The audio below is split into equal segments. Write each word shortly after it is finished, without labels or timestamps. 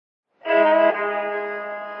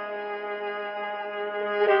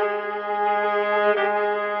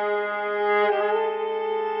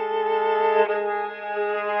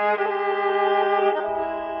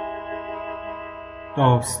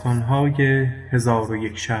داستان‌های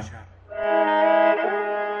 1001 شب.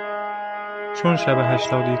 چون شب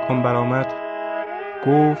 81 برآمد،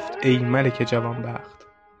 گفت ای ملک جوانبخت.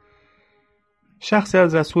 شخصی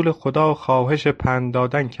از رسول خدا خواهش پند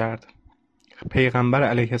دادن کرد. پیغمبر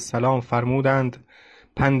علیه السلام فرمودند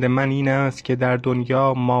پند من این است که در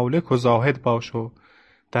دنیا مالک و زاهد باش و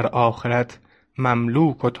در آخرت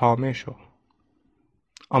مملوک و طامع شو.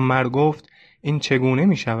 آن مرد گفت این چگونه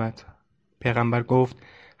می شود؟ پیغمبر گفت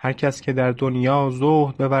هر کس که در دنیا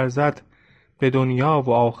زهد بورزد به دنیا و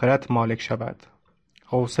آخرت مالک شود.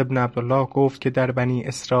 قوس بن عبدالله گفت که در بنی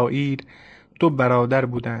اسرائیل 2 برادر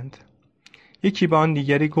بودند. یکی به آن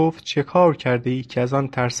دیگری گفت چه کار کرده ای که از آن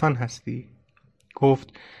ترسان هستی؟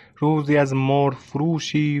 گفت روزی از مرغ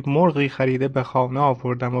فروشی مرغی خریده به خانه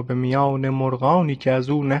آوردم و به میان مرغانی که از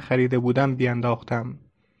او نخریده بودم بینداختم.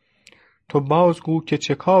 تو بازگو که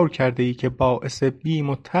چه کار کرده ای که باعث بیم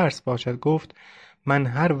و ترس باشد؟ گفت من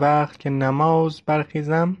هر وقت که نماز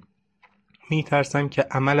برخیزم می ترسم که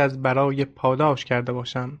عمل از برای پاداش کرده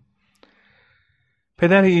باشم.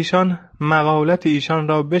 پدر ایشان مقالت ایشان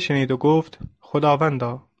را بشنید و گفت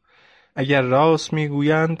خداوندا اگر راست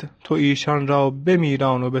میگویند تو ایشان را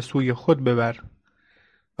بمیران و به سوی خود ببر.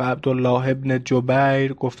 و عبدالله ابن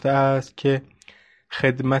جبیر گفته است که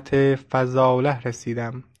خدمت فضاله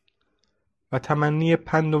رسیدم و تمنی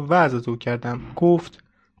پند و وعظ از او کردم. گفت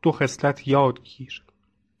 2 خصلت یاد گیر،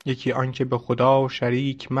 یکی آنکه به خدا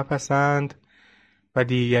شریک مپسند و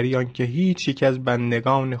دیگری آنکه هیچ یک از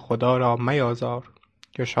بندگان خدا را میازار.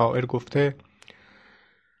 که شاعر گفته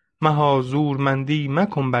مها زورمندی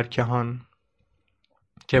مکن بر کهان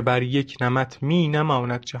که بر یک نمط می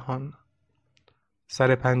نماند جهان.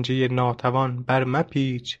 سر پنجه ناتوان بر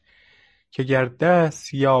مپیچ که گر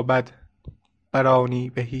دست یابد برانی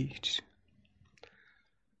به هیچ.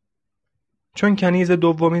 چون کنیز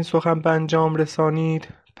دومین سخن به انجام رسانید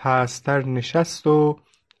پستر نشست و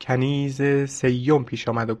کنیز سیوم پیش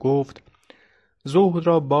آمد و گفت زهد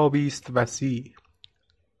را بابیست وسیع،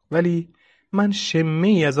 ولی من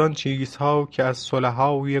شمه‌ای از آن چیزها که از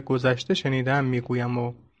صلحای گذشته شنیدم میگویم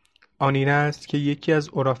و آن این است که یکی از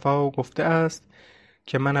عرفا گفته است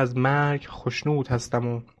که من از مرگ خشنود هستم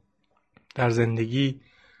و در زندگی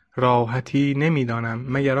راحتی نمیدانم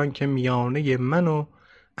مگر آنکه میانه من و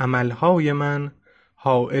عملهای من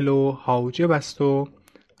حائل و حاجب است و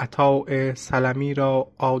عطاء سلمی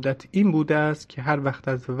را عادت این بوده است که هر وقت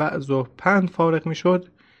از وعظ و پند فارغ میشد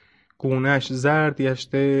گونه‌اش زرد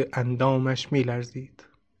گشته اندامش میلرزید.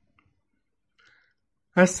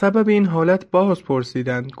 از سبب این حالت باز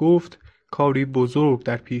پرسیدند. گفت کاری بزرگ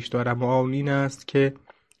در پیش دارم و آن این است که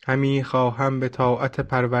همی خواهم به طاعت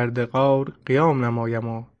پروردگار قیام نمایم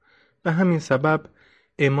و به همین سبب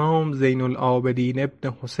امام زین العابدین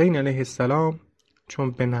ابن حسین علیه السلام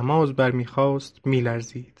چون به نماز برمیخواست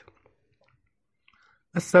میلرزید.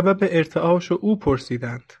 از سبب ارتعاش او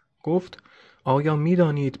پرسیدند. گفت آیا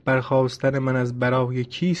میدانید برخاستن من از برای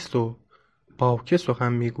کیست و با که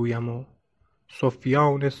سخن میگویم؟ و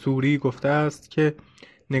سفیان ثوری گفته است که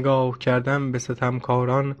نگاه کردن به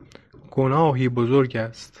ستمکاران گناهی بزرگ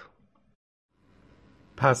است.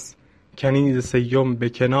 پس کنیز سیوم به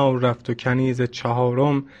کنار رفت و کنیز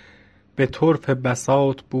چهارم به طرف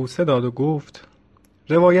بساط بوسه داد و گفت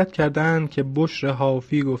روایت کردند که بشر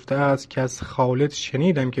حافی گفته است که از خالد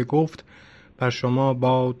شنیدم که گفت بر شما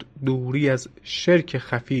باد دوری از شرک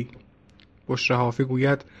خفی. بشر حافی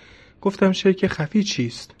گوید گفتم شرک خفی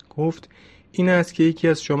چیست؟ گفت این است که یکی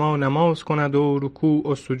از شما نماز کند و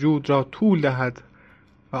رکوع و سجود را طول دهد.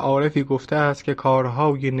 و عارفی گفته است که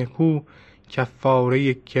کارهای نکو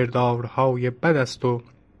کفاره کردارهای بد است. و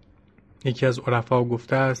یکی از عرفا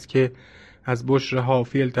گفته است که از بشر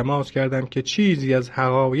حافی التماس کردم که چیزی از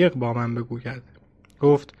حقایق با من بگوید.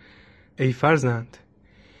 گفت ای فرزند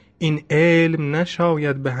این علم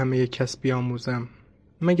نشاید به همه کس بیاموزم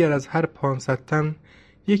مگر از هر 500 تن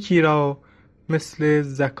یکی را مثل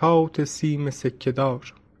زکات سیم سکه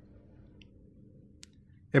دار.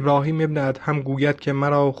 ابراهیم ابن ادهم گوید که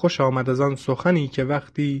مرا خوش آمد از آن سخنی که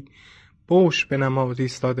وقتی بشر به نماز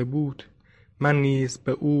ایستاده بود من نیز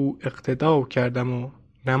به او اقتدا کردم و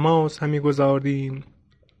نماز همی گزاردیم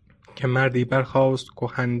که مردی برخاست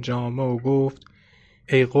کهن جامه و گفت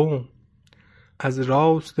ای قوم از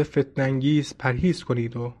راست فتنه انگیز پرهیز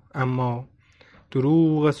کنید و اما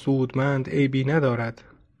دروغ سودمند عیبی ندارد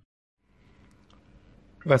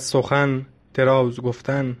و سخن دراز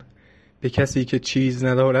گفتن به کسی که چیز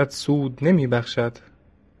ندارد سود نمی بخشد،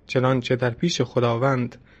 چنانچه در پیش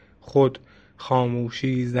خداوند خود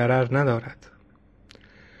خاموشی ضرر ندارد.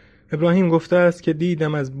 ابراهیم گفته است که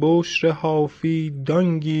دیدم از بشر حافی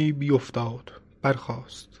دانگی بیفتاد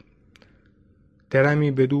برخاست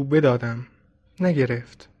درمی بدو بدادم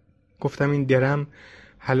نگرفت. گفتم این درم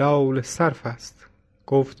حلال صرف است.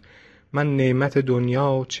 گفت من نعمت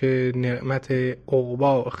دنیا چه نعمت عقبی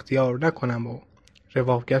اختیار نکنم. و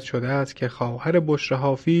روایت شده است که خواهر بشر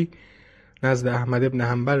حافی نزد احمد بن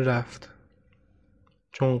حنبل رفت.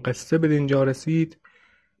 چون قصه به دینجا رسید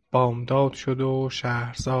بامداد شد و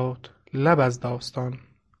شهرزاد لب از داستان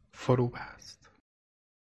فرو بست.